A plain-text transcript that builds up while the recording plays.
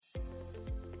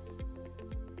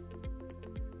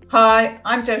Hi,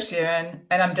 I'm Jo Sheerin,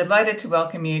 and I'm delighted to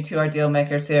welcome you to our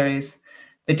Dealmaker series,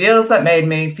 The Deals That Made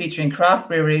Me, featuring craft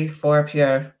brewery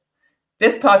Fourpure.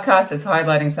 This podcast is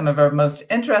highlighting some of our most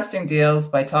interesting deals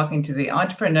by talking to the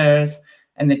entrepreneurs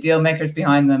and the deal makers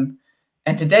behind them,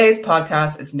 and today's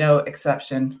podcast is no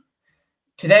exception.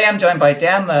 Today I'm joined by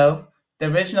Dan Lowe, the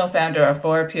original founder of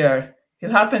Fourpure, who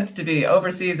happens to be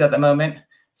overseas at the moment,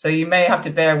 so you may have to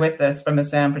bear with us from a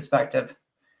sound perspective.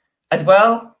 As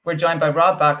well, we're joined by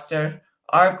Rob Baxter,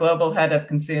 our Global Head of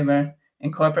Consumer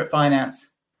in Corporate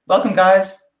Finance. Welcome,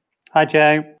 guys. Hi,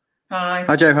 Jo. Hi.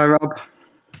 Hi, Jo. Hi, Rob.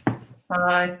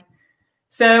 Hi.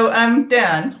 So,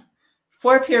 Dan,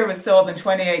 Fourpure was sold in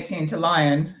 2018 to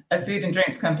Lion, a food and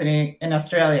drinks company in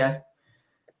Australia.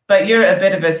 But you're a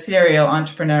bit of a serial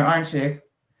entrepreneur, aren't you?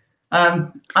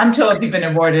 I'm told you've been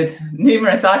awarded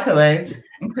numerous accolades,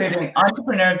 including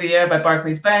Entrepreneur of the Year by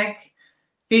Barclays Bank,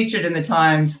 featured in the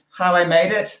Times, How I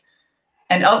Made It,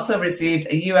 and also received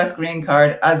a US green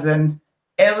card as an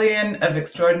alien of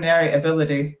extraordinary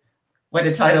ability. What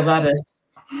a title that is.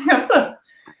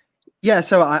 Yeah,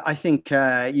 so I think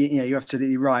you're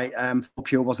absolutely right.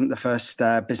 Fourpure wasn't the first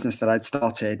business that I'd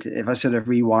started. If I sort of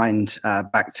rewind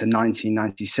back to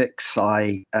 1996,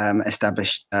 I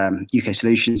established UK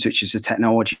Solutions, which is a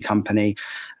technology company.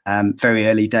 Very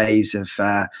early days of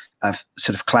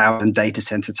sort of cloud and data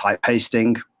center type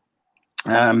hosting.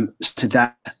 To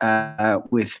that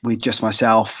with just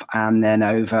myself, and then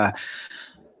over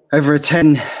a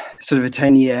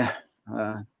 10 year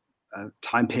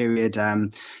time period,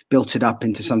 built it up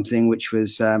into something which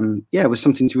was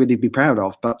something to really be proud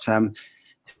of. But when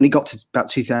we got to about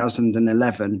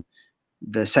 2011,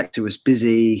 the sector was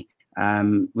busy,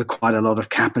 required a lot of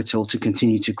capital to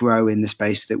continue to grow in the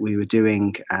space that we were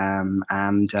doing,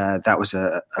 and that was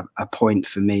a point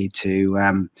for me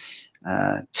to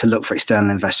look for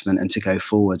external investment and to go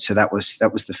forward. So that was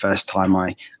the first time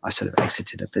I sort of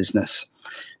exited a business.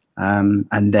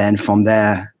 And then from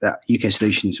there, that UK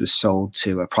Solutions was sold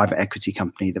to a private equity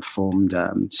company that formed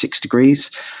 6 Degrees.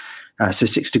 So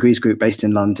 6 Degrees Group, based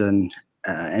in London,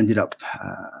 ended up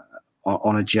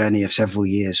on a journey of several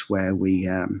years where we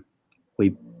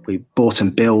bought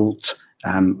and built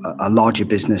a larger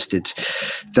business, did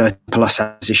 30 plus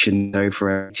acquisitions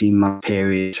over an 18-month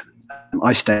period.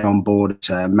 I stayed on board as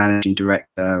a managing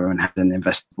director and had an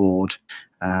investor board.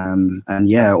 And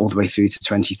all the way through to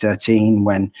 2013,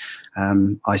 when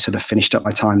I sort of finished up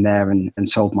my time there and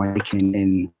sold my stake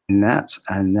in that.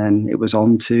 And then it was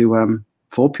on to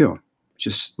Fourpure,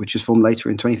 which was formed later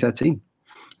in 2013.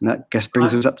 And that, I guess,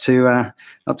 brings us up to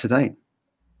date.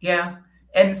 Yeah.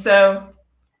 And so,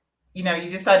 you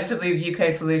decided to leave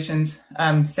UK Solutions,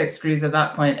 6 Degrees at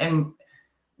that point. And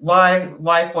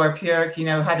why Fourpure?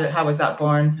 How was that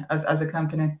born as a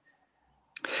company?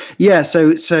 Yeah,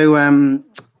 so the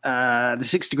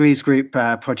 6 Degrees Group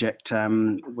project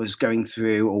was going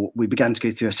through, or we began to go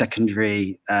through a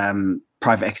secondary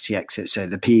private equity exit. So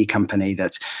the PE company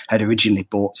that had originally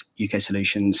bought UK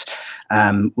Solutions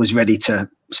was ready to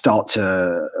start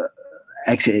to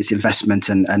exit its investment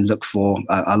and look for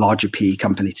a larger PE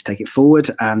company to take it forward.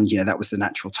 And, that was the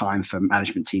natural time for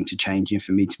management team to change and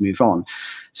for me to move on.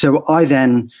 So I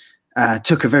then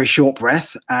took a very short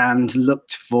breath and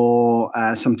looked for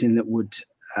something that would,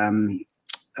 an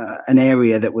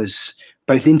area that was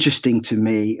both interesting to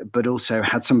me, but also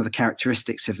had some of the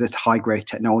characteristics of the high growth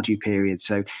technology period.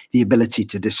 So the ability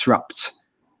to disrupt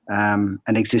an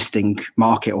existing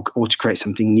market or to create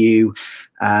something new,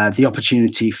 the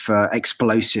opportunity for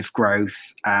explosive growth,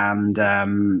 and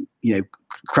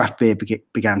craft beer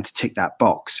began to tick that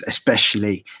box,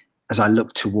 especially as I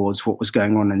looked towards what was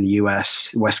going on in the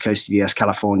US, West Coast of the US,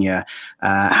 California,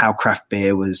 how craft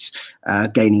beer was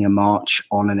gaining a march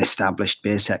on an established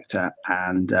beer sector.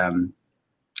 And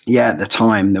at the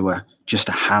time, there were just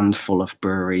a handful of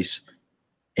breweries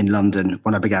in London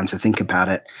when I began to think about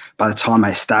it. By the time I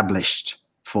established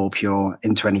Fourpure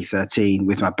in 2013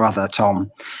 with my brother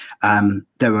Tom,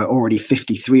 there were already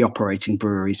 53 operating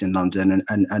breweries in London,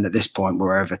 and at this point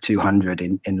we're over 200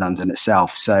 in London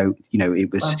itself. So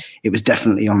it was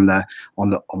definitely on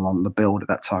the build at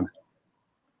that time.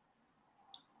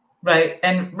 Right.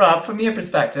 And Rob, from your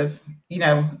perspective,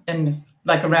 in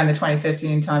like around the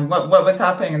 2015 time, what was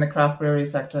happening in the craft brewery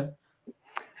sector?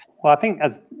 Well, I think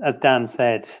as Dan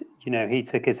said, he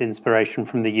took his inspiration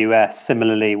from the US.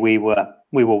 Similarly, we were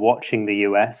watching the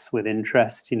US with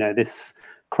interest. This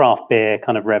craft beer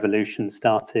kind of revolution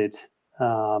started,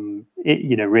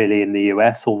 really in the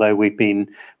US. Although we've been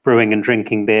brewing and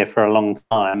drinking beer for a long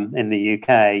time in the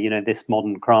UK, this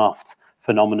modern craft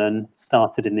phenomenon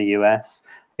started in the US.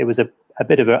 It was a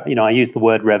bit of a, I use the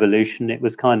word revolution. It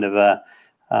was kind of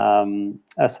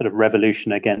a sort of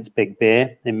revolution against big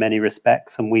beer in many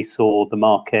respects, and we saw the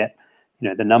market,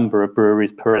 the number of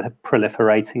breweries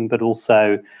proliferating, but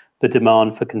also the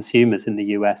demand for consumers in the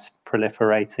US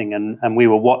proliferating, and we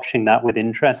were watching that with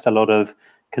interest. A lot of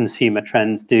consumer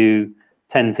trends do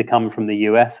tend to come from the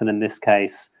US, and in this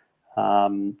case,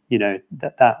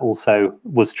 that also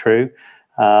was true.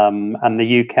 And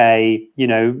the UK,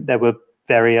 there were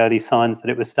very early signs that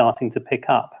it was starting to pick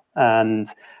up, and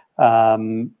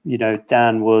Dan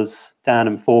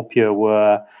and Fourpure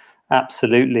were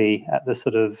absolutely at the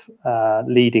sort of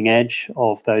leading edge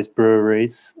of those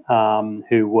breweries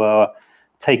who were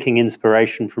taking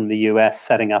inspiration from the US,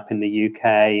 setting up in the UK,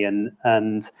 and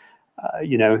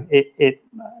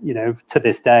to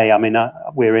this day, I mean,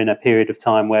 we're in a period of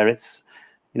time where it's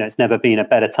never been a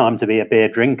better time to be a beer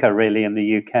drinker, really, in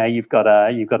the UK. You've got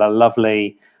a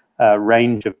lovely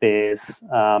range of beers,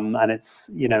 and it's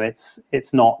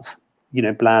not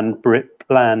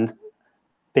bland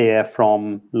beer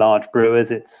from large brewers.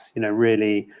 It's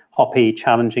really hoppy,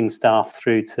 challenging stuff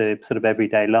through to sort of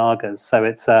everyday lagers. So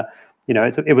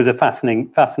it was a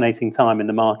fascinating time in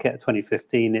the market.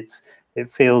 2015. It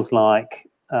feels like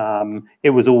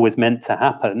it was always meant to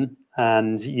happen,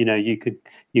 and you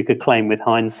could claim with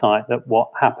hindsight that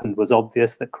what happened was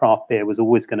obvious, that craft beer was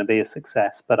always going to be a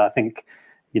success. But I think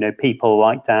people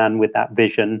like Dan with that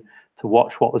vision to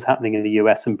watch what was happening in the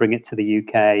US and bring it to the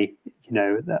UK,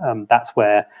 that's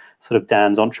where sort of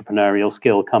Dan's entrepreneurial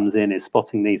skill comes in, is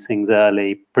spotting these things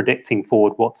early, predicting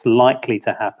forward what's likely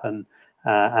to happen,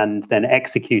 and then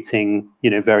executing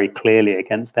very clearly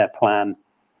against their plan.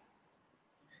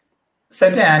 So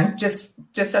Dan, just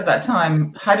at that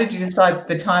time, how did you decide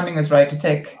the timing was right to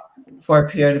take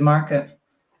Fourpure to market?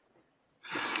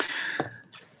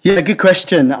 Yeah, good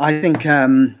question. I think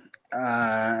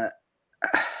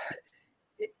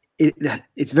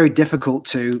it's very difficult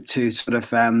to sort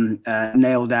of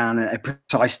nail down a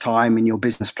precise time in your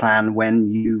business plan when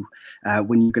you're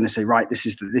going to say, right, this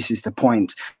is the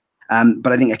point.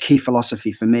 But I think a key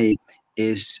philosophy for me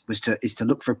is to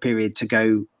look for a period to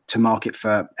go to market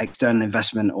for external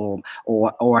investment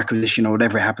or acquisition or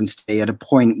whatever it happens to be, at a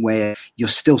point where you're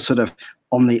still sort of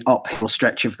on the uphill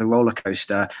stretch of the roller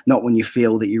coaster, not when you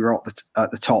feel that you're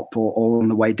at the top or on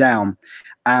the way down.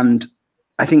 And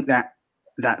I think that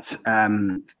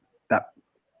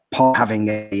part, having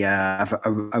a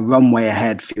runway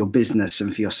ahead for your business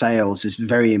and for your sales, is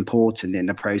very important in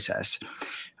the process,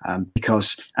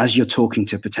 because as you're talking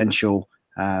to potential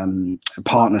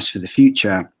partners for the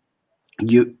future,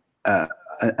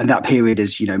 and that period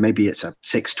is, maybe it's a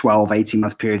 6, 12,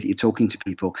 18-month period that you're talking to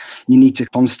people, you need to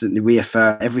constantly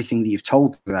reaffirm everything that you've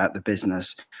told about the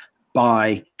business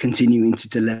by continuing to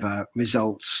deliver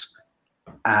results,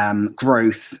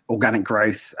 growth, organic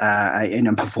growth,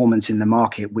 and performance in the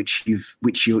market, which you're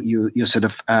sort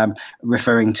of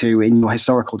referring to in your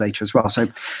historical data as well. So,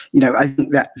 I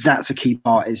think that's a key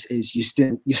part. Is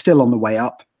you're still on the way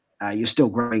up, you're still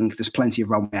growing. There's plenty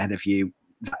of runway ahead of you.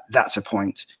 That's a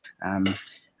point. I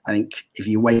think if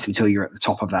you wait until you're at the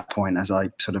top of that point, as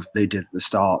I sort of alluded at the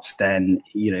start, then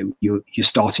you're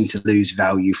starting to lose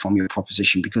value from your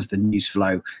proposition, because the news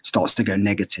flow starts to go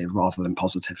negative rather than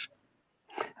positive.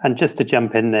 And just to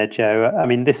jump in there, Joe, I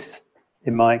mean, this,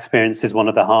 in my experience, is one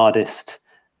of the hardest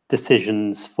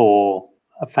decisions for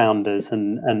founders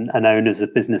and owners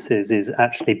of businesses, is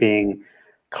actually being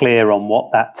clear on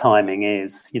what that timing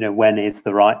is. When is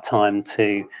the right time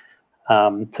to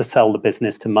sell the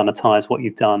business, to monetize what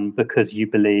you've done, because you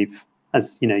believe,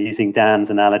 as using Dan's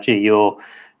analogy, you're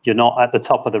not at the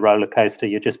top of the roller coaster,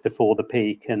 you're just before the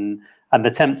peak, and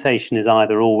the temptation is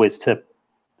either always to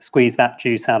squeeze that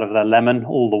juice out of the lemon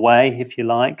all the way, if you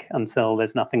like, until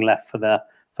there's nothing left for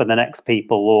the next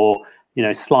people, or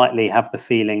slightly have the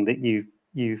feeling that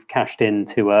you've cashed in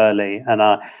too early. And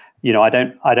I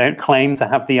don't claim to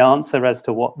have the answer as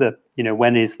to what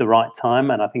when is the right time,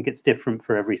 and I think it's different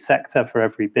for every sector, for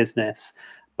every business.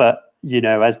 But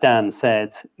as Dan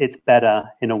said, it's better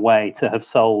in a way to have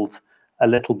sold a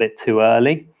little bit too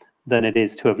early than it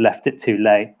is to have left it too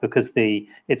late, because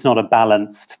it's not a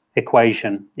balanced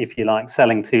equation, if you like.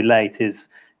 Selling too late is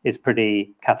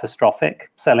pretty catastrophic.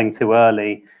 Selling too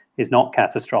early is not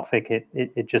catastrophic.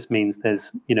 It just means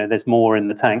there's more in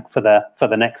the tank for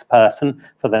the next person,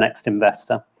 for the next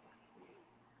investor.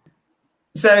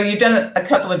 So you've done a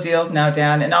couple of deals now,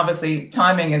 Dan, and obviously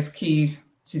timing is key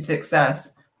to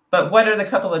success. But what are the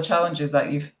couple of challenges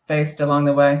that you've faced along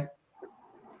the way?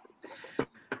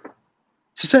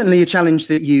 So certainly a challenge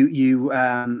that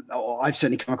I've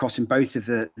certainly come across in both of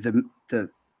the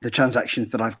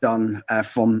transactions that I've done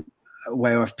from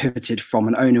where I've pivoted from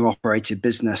an owner-operated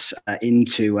business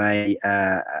into an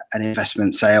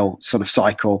investment sale sort of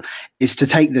cycle, is to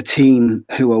take the team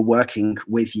who are working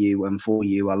with you and for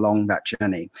you along that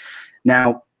journey.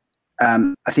 Now,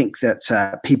 I think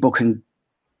that people can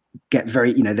get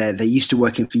very, they're used to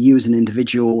working for you as an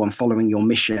individual and following your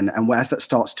mission. And as that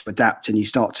starts to adapt and you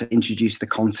start to introduce the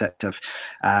concept of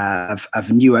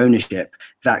new ownership,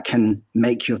 that can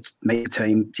make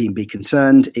the team be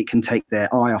concerned. It can take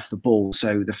their eye off the ball.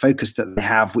 So the focus that they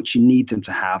have, which you need them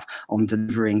to have on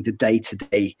delivering the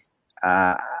day-to-day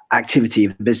activity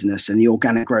of the business and the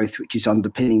organic growth, which is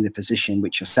underpinning the position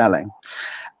which you're selling.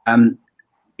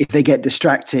 If they get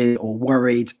distracted or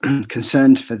worried,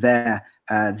 concerned for their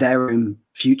own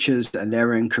futures and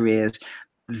their own careers,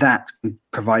 that can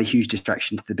provide a huge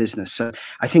distraction to the business. So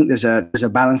I think there's a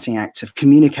balancing act of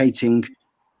communicating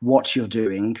what you're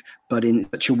doing, but in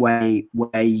such a way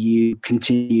where you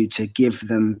continue to give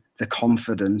them the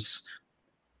confidence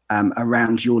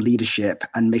around your leadership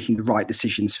and making the right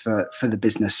decisions for the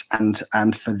business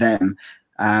and for them.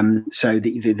 So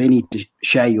they need to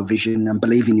share your vision and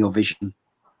believe in your vision.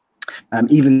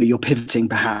 Even though you're pivoting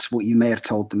perhaps what you may have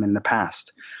told them in the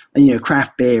past. And,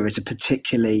 craft beer is a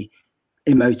particularly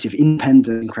emotive,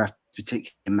 independent craft,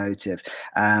 particularly emotive.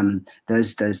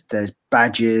 There's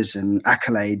badges and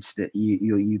accolades that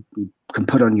you can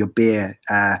put on your beer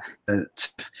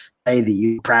that say that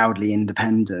you're proudly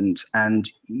independent, and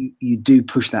you do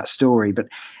push that story. But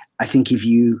I think if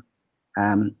you've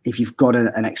got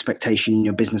an expectation in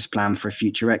your business plan for a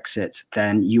future exit,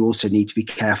 then you also need to be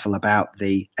careful about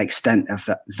the extent of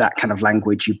that kind of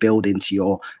language you build into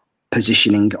your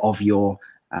positioning of your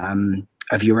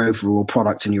overall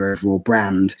product and your overall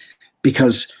brand,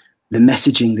 because the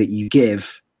messaging that you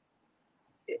give,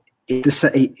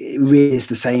 it really is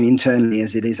the same internally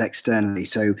as it is externally.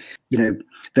 So,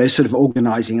 those sort of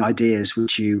organizing ideas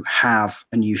which you have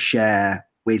and you share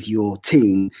with your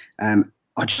team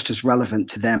are just as relevant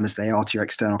to them as they are to your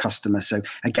external customers. So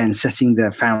again, setting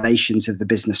the foundations of the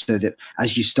business so that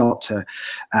as you start to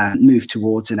move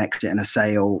towards an exit and a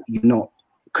sale, you're not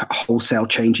wholesale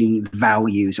changing the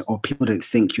values, or people don't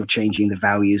think you're changing the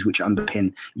values which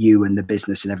underpin you and the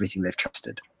business and everything they've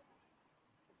trusted.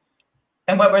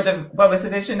 And what was the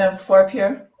vision of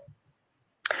Fourpure?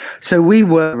 So we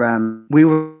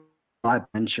were live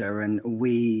venture, and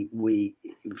we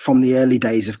from the early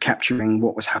days of capturing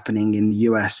what was happening in the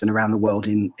US and around the world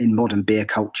in modern beer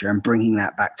culture and bringing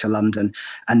that back to London,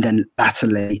 and then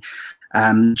latterly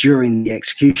during the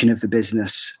execution of the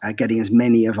business, getting as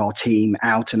many of our team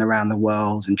out and around the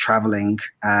world and traveling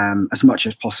as much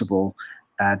as possible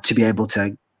to be able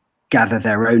to gather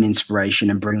their own inspiration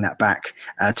and bring that back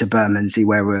to Bermondsey,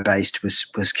 where we're based,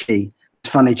 was key. It's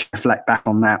funny to reflect back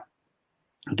on that,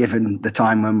 given the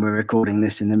time when we're recording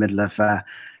this in the middle of a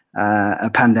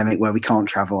pandemic where we can't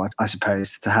travel, I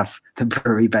suppose, to have the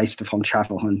brewery based upon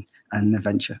travel and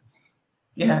adventure.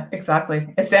 Yeah,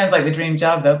 exactly. It sounds like the dream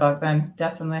job though back then.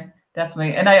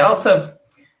 Definitely. And I also,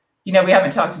 we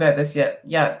haven't talked about this yet,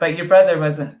 but your brother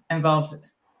was involved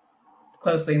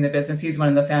closely in the business. He's one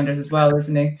of the founders as well,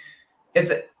 isn't he? Has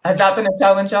that been a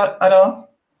challenge at all?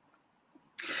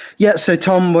 Yeah, so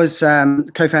Tom was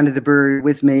co-founded the brewery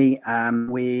with me.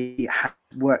 We have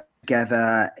worked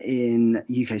together in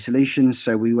UK Solutions,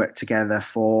 so we worked together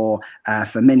for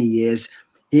many years.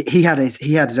 He had his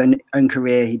own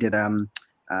career. He did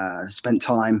spent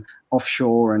time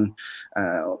offshore and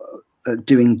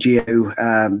doing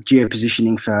geo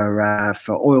positioning for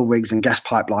oil rigs and gas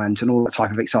pipelines and all that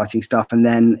type of exciting stuff. And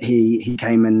then he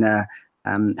came and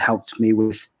helped me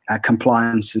with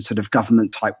compliance and sort of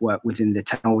government type work within the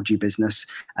technology business.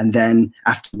 And then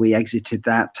after we exited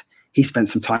that, he spent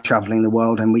some time traveling the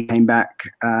world, and we came back.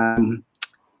 And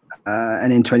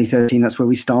in 2013, that's where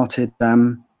we started.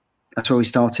 That's where we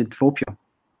started Fourpure.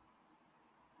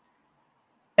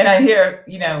 And I hear,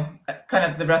 kind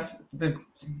of the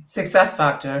success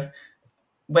factor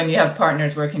when you have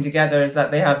partners working together is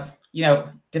that they have,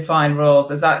 defined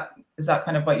roles. Is that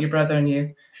kind of what your brother and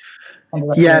you?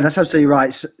 Yeah, that's absolutely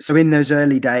right. So in those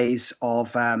early days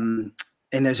with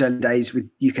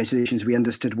UK Solutions, we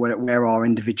understood where our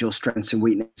individual strengths and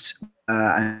weaknesses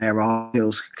and where our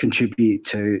skills contribute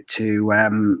to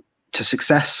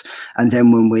success. And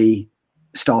then when we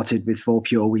started with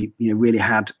Fourpure, we really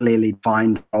had clearly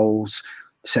defined roles,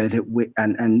 so that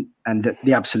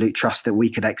the absolute trust that we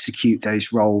could execute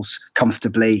those roles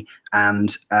comfortably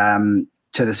and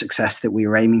to the success that we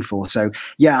were aiming for. So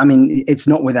yeah, I mean, it's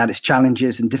not without its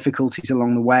challenges and difficulties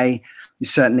along the way. You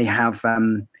certainly have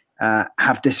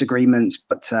disagreements,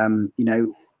 but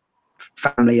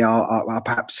family are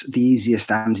perhaps the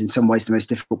easiest and in some ways the most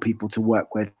difficult people to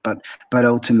work with. But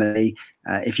ultimately,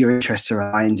 if your interests are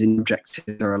aligned and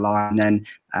objectives are aligned, then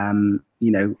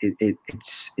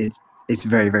it's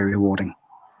very, very rewarding.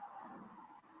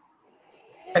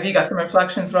 Have you got some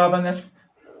reflections, Rob, on this?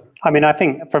 I mean, I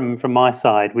think from my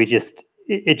side,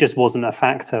 it just wasn't a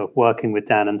factor working with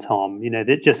Dan and Tom.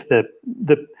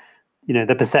 The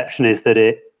perception is that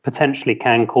it potentially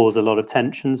can cause a lot of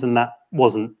tensions, and that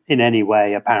wasn't in any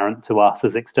way apparent to us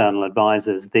as external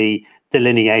advisors. The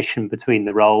delineation between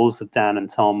the roles of Dan and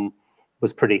Tom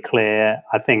was pretty clear.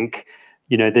 I think,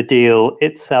 the deal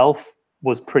itself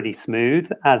was pretty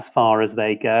smooth as far as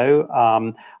they go.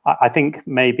 I think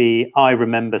maybe I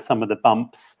remember some of the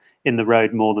bumps in the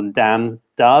road more than Dan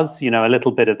does. A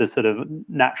little bit of the sort of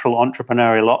natural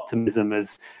entrepreneurial optimism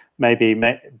as maybe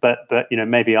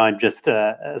I'm just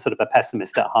sort of a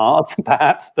pessimist at heart,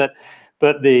 perhaps. But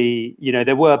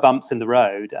there were bumps in the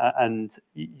road, and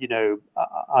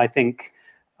I think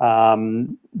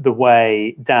the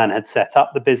way Dan had set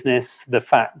up the business, the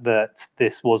fact that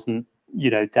this wasn't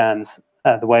Dan's.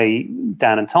 The way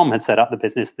Dan and Tom had set up the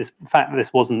business, the fact that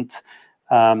this wasn't,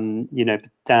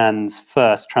 Dan's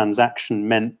first transaction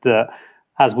meant that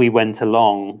as we went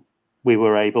along, we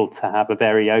were able to have a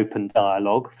very open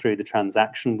dialogue through the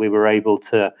transaction. We were able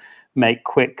to make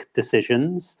quick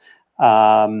decisions. We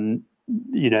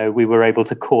were able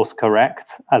to course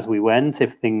correct as we went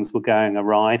if things were going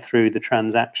awry through the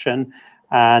transaction.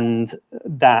 And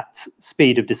that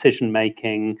speed of decision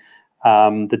making,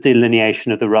 the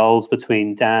delineation of the roles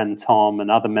between Dan, Tom, and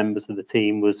other members of the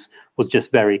team was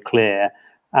just very clear,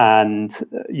 and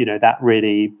that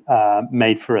really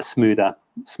made for a smoother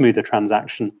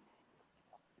transaction.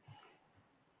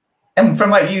 And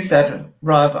from what you said,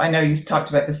 Rob, I know you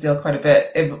talked about this deal quite a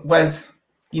bit. It was,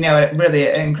 really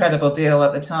an incredible deal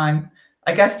at the time.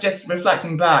 I guess just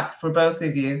reflecting back for both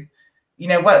of you,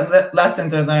 what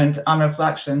lessons are learned on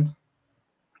reflection?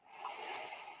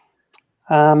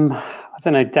 I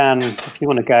don't know, Dan, if you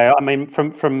want to go. I mean,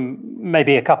 from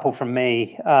maybe a couple from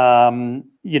me,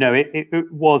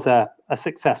 it was a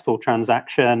successful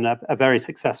transaction, a very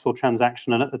successful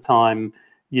transaction. And at the time,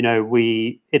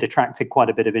 it attracted quite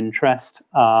a bit of interest.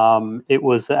 It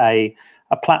was a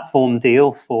platform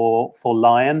deal for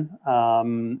Lion,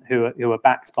 who are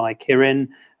backed by Kirin.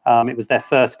 It was their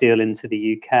first deal into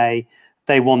the UK.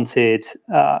 They wanted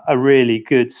a really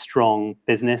good, strong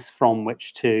business from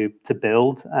which to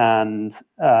build, and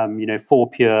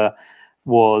Fourpure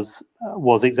was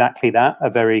exactly that, a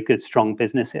very good, strong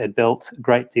business. It had built a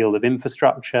great deal of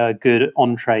infrastructure, good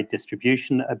on-trade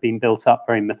distribution that had been built up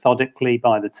very methodically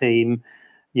by the team.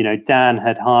 Dan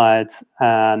had hired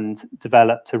and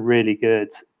developed a really good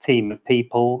team of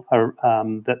people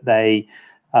that they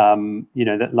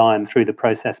that Lion through the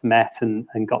process met and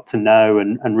got to know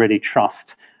and really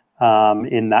trust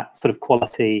in that sort of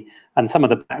quality. And some of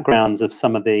the backgrounds of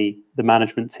some of the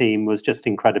management team was just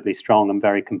incredibly strong and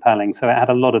very compelling. So it had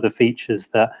a lot of the features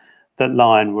that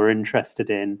Lion were interested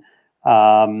in,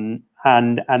 and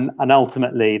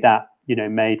ultimately that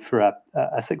made for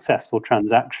a successful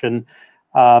transaction.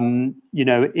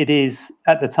 It is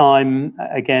at the time,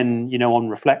 again, on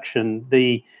reflection,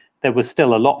 there was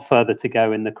still a lot further to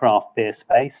go in the craft beer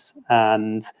space.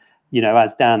 And,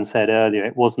 as Dan said earlier,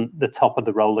 it wasn't the top of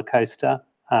the roller coaster.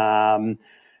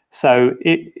 So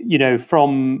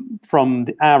from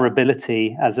our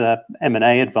ability as a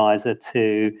M&A advisor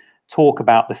to talk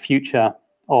about the future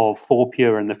of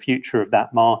Fourpure and the future of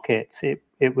that market,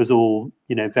 it was all,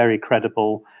 very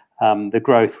credible. The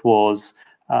growth was,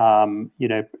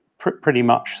 pretty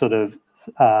much sort of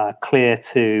clear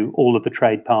to all of the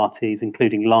trade parties,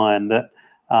 including Lion, that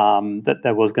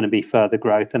there was going to be further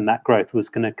growth, and that growth was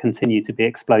going to continue to be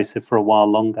explosive for a while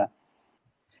longer.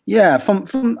 Yeah,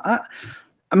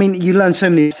 I mean, you learn so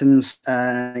many lessons,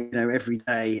 every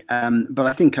day. But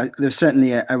I think there's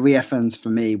certainly a reference for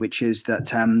me, which is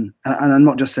that, and I'm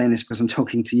not just saying this because I'm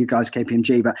talking to you guys,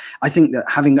 KPMG, but I think that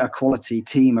having a quality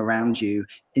team around you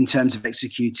in terms of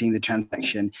executing the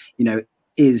transaction,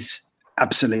 is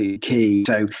absolutely key.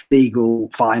 So legal,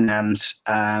 finance,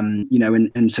 and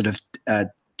sort of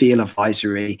deal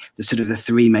advisory, the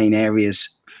three main areas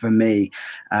for me.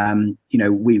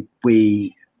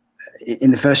 We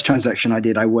in the first transaction I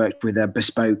did, I worked with a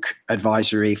bespoke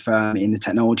advisory firm in the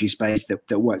technology space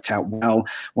that worked out well.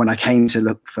 When I came to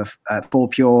look for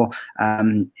Fourpure,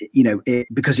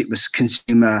 because it was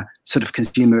consumer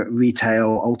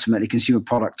retail, ultimately consumer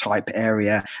product type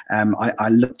area, I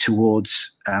looked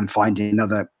towards finding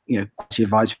another quality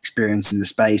advisory experience in the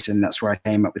space, and that's where I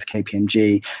came up with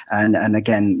KPMG. And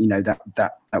again,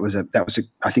 that was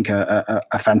I think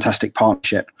a fantastic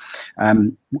partnership.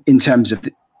 In terms of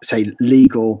say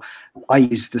legal, I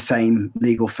use the same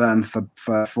legal firm for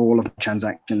all of my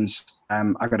transactions.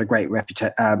 I've got a great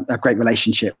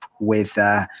relationship with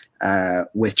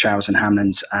Charles and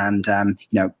Hamlins, and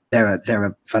they're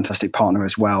a fantastic partner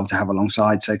as well to have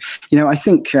alongside. So I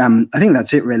think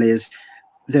that's it really. Is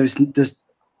there's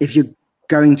if you're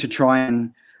going to try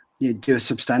and do a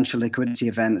substantial liquidity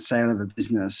event, sale of a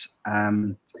business,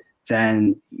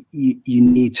 then you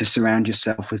need to surround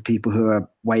yourself with people who are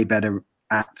way better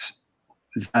at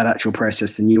that actual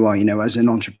process than you are. As an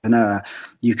entrepreneur,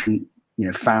 you can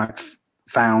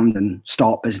found and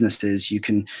start businesses. You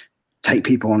can take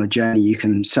people on a journey. You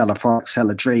can sell a product, sell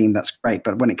a dream. That's great.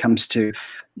 But when it comes to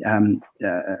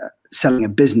selling a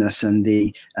business and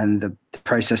the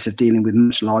process of dealing with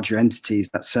much larger entities,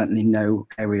 that's certainly no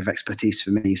area of expertise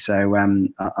for me. So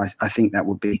I think that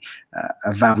would be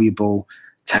a valuable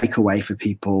takeaway for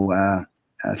people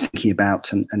thinking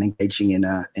about and engaging in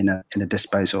a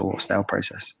disposal or sale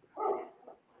process.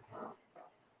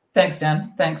 Thanks,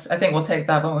 Dan. Thanks. I think we'll take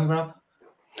that, won't we, Rob?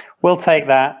 We'll take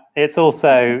that. It's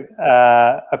also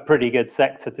a pretty good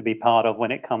sector to be part of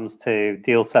when it comes to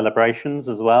deal celebrations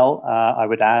as well, I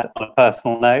would add, on a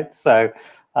personal note. So,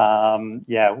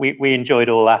 we enjoyed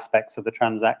all aspects of the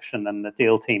transaction, and the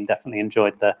deal team definitely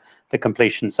enjoyed the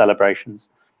completion celebrations.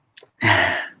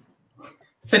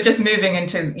 So just moving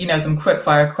into, some quick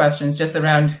fire questions just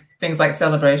around things like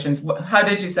celebrations. How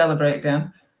did you celebrate,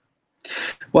 Dan?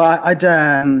 Well,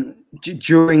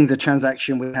 during the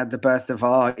transaction, we had the birth of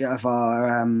our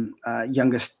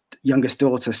youngest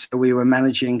daughter, so we were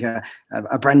managing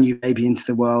a brand new baby into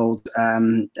the world,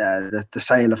 the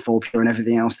sale of Fourpure and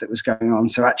everything else that was going on.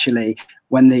 So actually,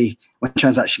 when the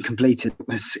transaction completed,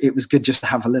 it was good just to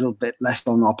have a little bit less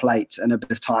on our plate and a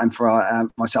bit of time for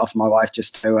myself and my wife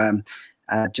just to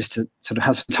sort of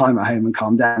have some time at home and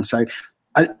calm down. So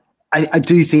I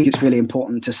do think it's really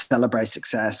important to celebrate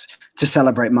success, to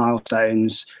celebrate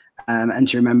milestones, and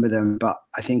to remember them. But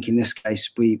I think in this case,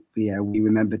 we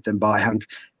remembered them by having,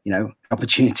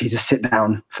 opportunity to sit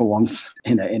down for once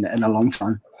in a long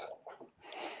time.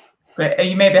 Great.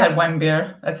 You maybe had one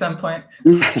beer at some point.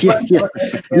 Yeah.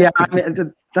 I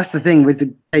mean, that's the thing with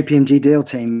the KPMG deal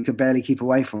team. You could barely keep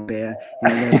away from beer.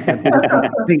 They're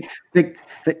big.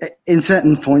 In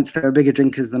certain points, they were bigger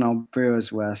drinkers than our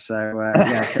brewers were. So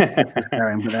kept us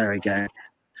going. But there we go.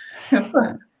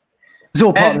 It's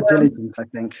all part of the diligence, I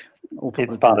think.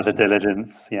 It's part of the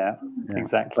diligence. Yeah,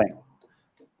 exactly.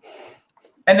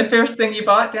 And the first thing you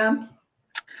bought, Dan?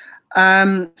 I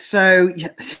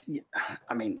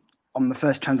mean, on the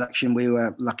first transaction, we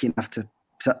were lucky enough to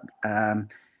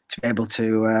be able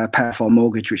to pay off our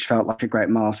mortgage, which felt like a great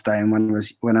milestone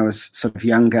when I was sort of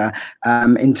younger.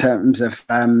 In terms of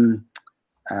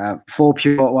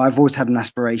Fourpure, well, I've always had an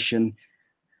aspiration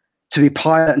to be a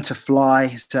pilot and to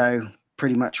fly. So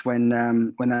pretty much when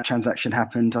that transaction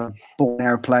happened, I bought an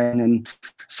airplane and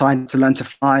signed to learn to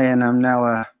fly, and I'm now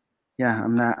a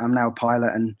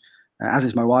pilot, and as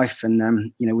is my wife,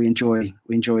 and we enjoy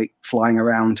flying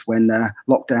around when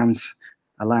lockdowns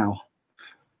allow.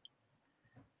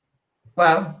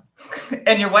 Wow.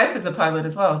 And your wife is a pilot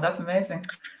as well. That's amazing.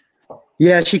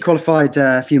 Yeah, she qualified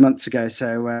a few months ago,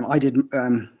 so I did.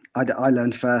 I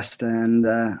learned first,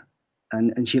 and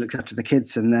she looked after the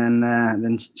kids, and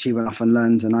then she went off and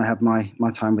learned, and I had my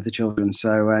time with the children.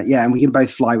 So and we can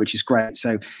both fly, which is great.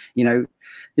 So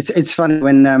it's funny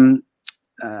when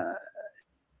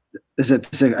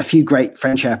there's a few great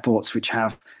French airports which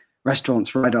have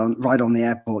restaurants right on the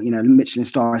airport, Michelin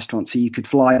star restaurants. So you could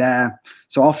fly there.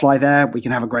 So I'll fly there. We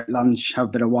can have a great lunch, have a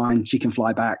bit of wine. She can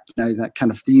fly back. That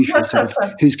kind of the usual sort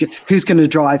of who's going to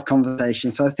drive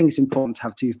conversation. So I think it's important to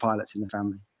have two pilots in the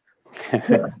family.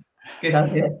 Good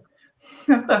idea.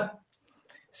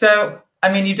 So,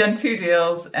 I mean, you've done two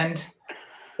deals, and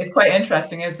it's quite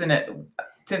interesting, isn't it,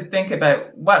 to think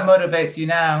about what motivates you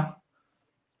now?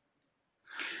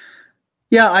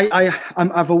 Yeah,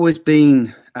 I've always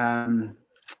been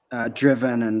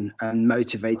driven and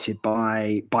motivated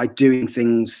by doing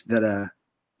things that are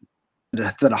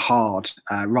hard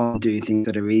rather than doing things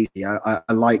that are easy. I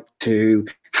like to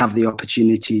have the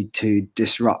opportunity to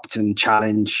disrupt and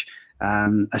challenge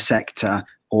a sector,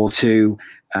 or to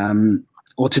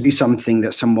or to do something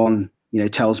that someone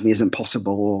tells me isn't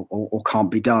possible or can't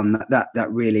be done. That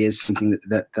really is something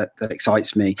that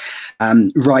excites me.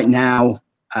 Right now,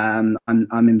 I'm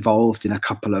involved in a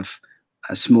couple of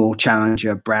small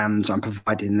challenger brands. I'm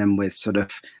providing them with sort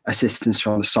of assistance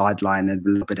from the sideline and a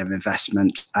little bit of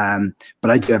investment.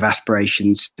 But I do have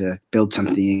aspirations to build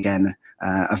something again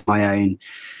of my own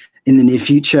in the near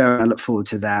future. I look forward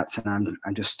to that, and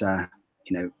I'm just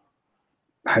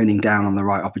honing down on the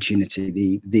right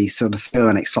opportunity, the sort of thrill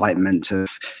and excitement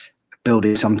of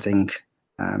building something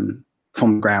from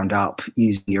the ground up,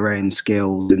 using your own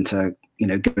skills, and to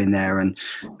go in there and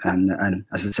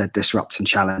as I said, disrupt and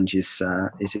challenge is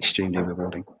extremely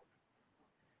rewarding.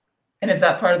 And is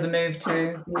that part of the move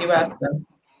to the US then?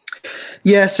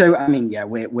 Yeah, so I mean, yeah,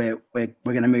 we're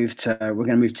going to move to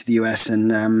the US,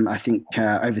 and I think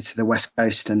over to the West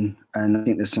Coast, and I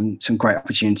think there's some great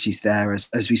opportunities there,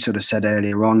 as we sort of said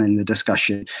earlier on in the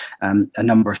discussion. A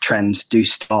number of trends do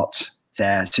start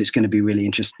there, so it's going to be really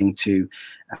interesting to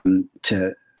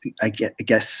I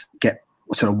guess get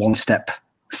sort of one step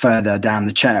further down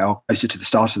the chain, or closer to the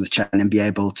start of the chain, and be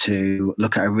able to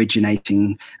look at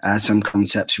originating some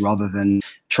concepts rather than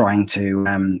trying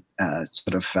to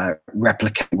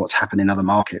replicate what's happened in other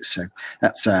markets. So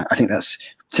that's I think it's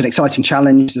an exciting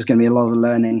challenge. There's going to be a lot of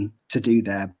learning to do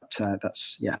there, but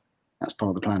that's part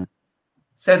of the plan.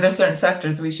 So there's certain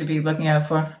sectors we should be looking out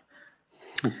for.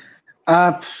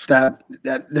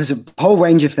 There's a whole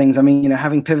range of things. I mean,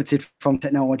 having pivoted from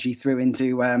technology through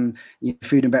into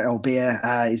food and better or beer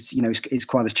is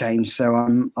quite a change. So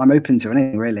I'm open to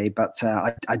anything really, but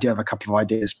I do have a couple of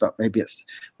ideas. But maybe it's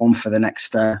one for the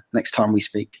next time we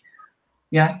speak.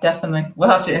 Yeah, definitely. We'll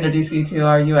have to introduce you to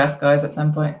our US guys at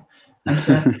some point, I'm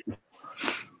sure.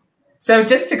 So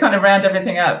just to kind of round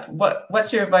everything up,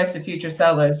 what's your advice to future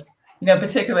sellers?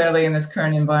 Particularly in this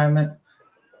current environment.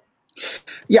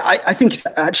 Yeah, I think it's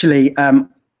actually,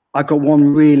 I've got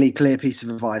one really clear piece of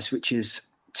advice, which is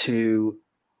to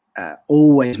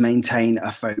always maintain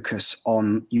a focus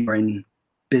on your own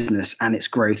business and its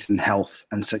growth and health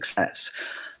and success,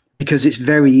 because it's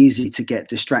very easy to get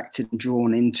distracted and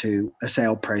drawn into a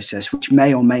sale process, which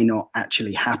may or may not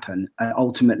actually happen. And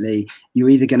ultimately, you're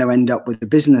either going to end up with the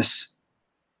business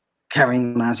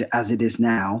carrying on as it is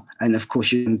now, and of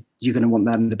course you're going to want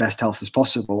that in the best health as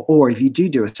possible. Or if you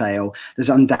do a sale, there's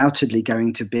undoubtedly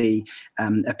going to be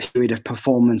a period of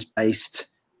performance-based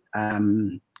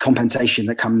compensation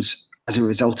that comes as a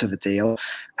result of a deal,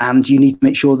 and you need to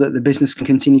make sure that the business can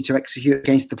continue to execute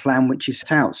against the plan which you've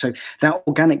set out. So that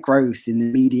organic growth in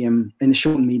the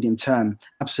short and medium term,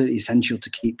 absolutely essential to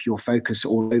keep your focus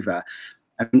all over.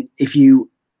 I mean, if you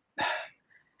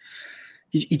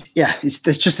it's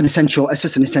just an essential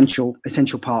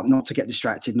part, not to get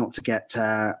distracted, not to get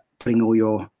putting all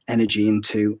your energy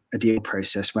into a deal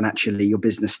process when actually your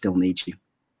business still needs you.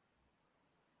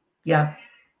 Yeah,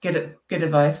 good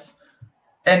advice.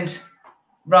 And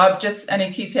Rob, just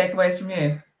any key takeaways from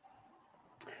you?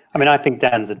 I mean, I think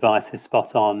Dan's advice is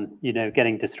spot on.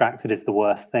 Getting distracted is the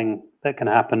worst thing that can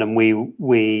happen, and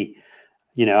we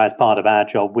as part of our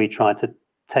job, we try to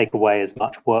take away as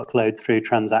much workload through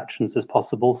transactions as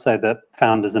possible so that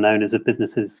founders and owners of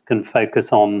businesses can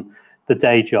focus on the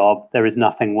day job. There is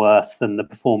nothing worse than the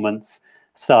performance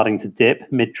starting to dip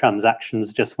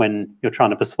mid-transactions, just when you're trying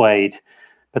to persuade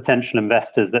potential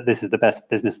investors that this is the best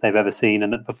business they've ever seen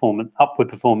and that upward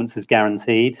performance is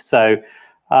guaranteed. So,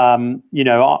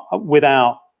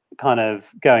 without kind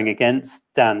of going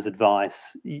against Dan's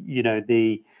advice,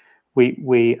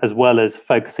 we as well as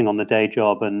focusing on the day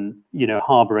job and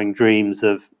harboring dreams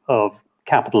of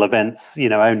capital events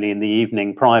only in the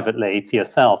evening privately to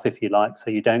yourself, if you like, so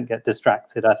you don't get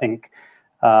distracted. I think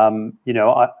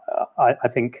I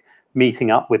think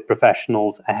meeting up with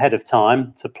professionals ahead of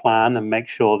time to plan and make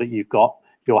sure that you've got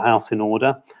your house in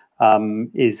order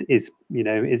is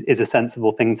a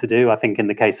sensible thing to do. I think in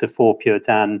the case of Fourpure,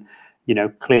 Dan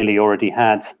clearly already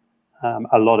had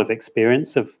a lot of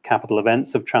experience of capital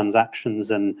events, of transactions,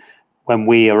 and when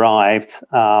we arrived,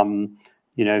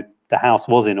 the house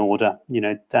was in order.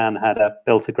 Dan had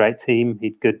built a great team.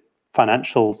 He'd good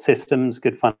financial systems,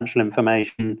 good financial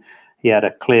information. He had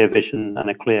a clear vision and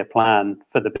a clear plan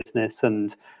for the business.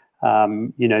 And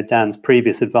Dan's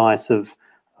previous advice of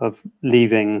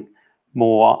leaving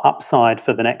more upside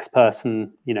for the next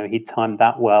person, he timed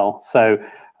that well. So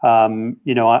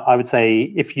I would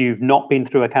say if you've not been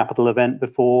through a capital event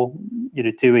before,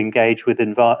 do engage with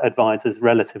advisors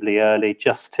relatively early,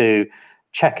 just to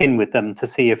check in with them to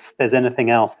see if there's anything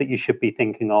else that you should be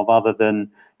thinking of other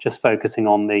than just focusing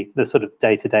on the sort of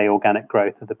day-to-day organic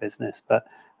growth of the business. But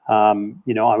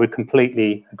I would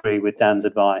completely agree with Dan's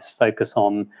advice. Focus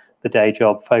on the day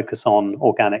job, focus on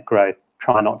organic growth,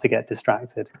 try not to get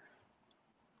distracted.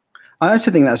 I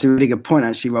also think that's a really good point,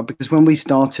 actually, Rob, because when we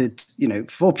started,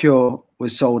 Fourpure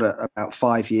was sold at about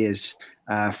 5 years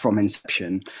from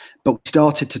inception, but we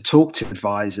started to talk to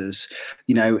advisors,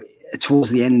 towards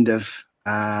the end of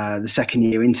the second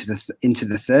year into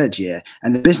the third year,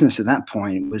 and the business at that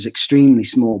point was extremely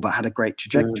small but had a great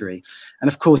trajectory. And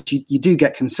of course, you do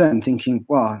get concerned, thinking,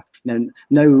 well,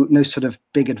 no sort of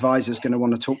big advisor is going to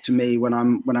want to talk to me when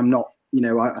I'm not,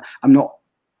 I'm not.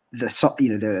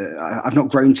 I've not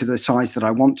grown to the size that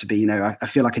I want to be. I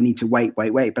feel like I need to wait.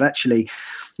 But actually,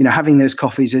 having those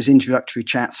coffees, those introductory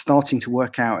chats, starting to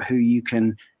work out who you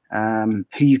can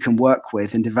work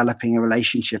with, and developing a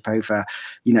relationship over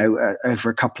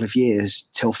a couple of years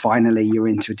till finally you're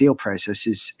into a deal process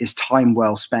is time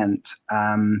well spent.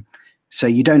 So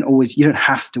you don't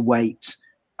have to wait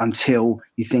until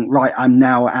you think, right, I'm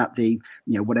now at the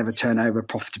whatever turnover,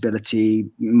 profitability,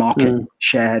 market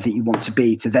share that you want to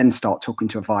be, to then start talking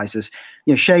to advisors.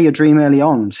 Share your dream early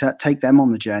on, take them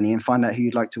on the journey, and find out who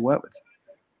you'd like to work with.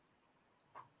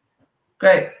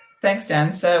 Great, thanks,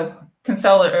 Dan. So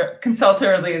consult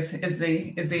early is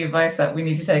the advice that we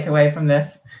need to take away from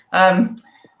this.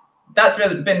 That's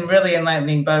been really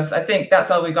enlightening, both. I think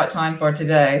that's all we've got time for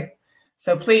today.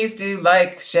 So please do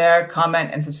like, share, comment,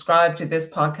 and subscribe to this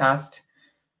podcast.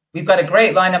 We've got a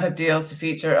great lineup of deals to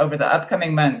feature over the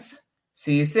upcoming months.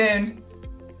 See you soon.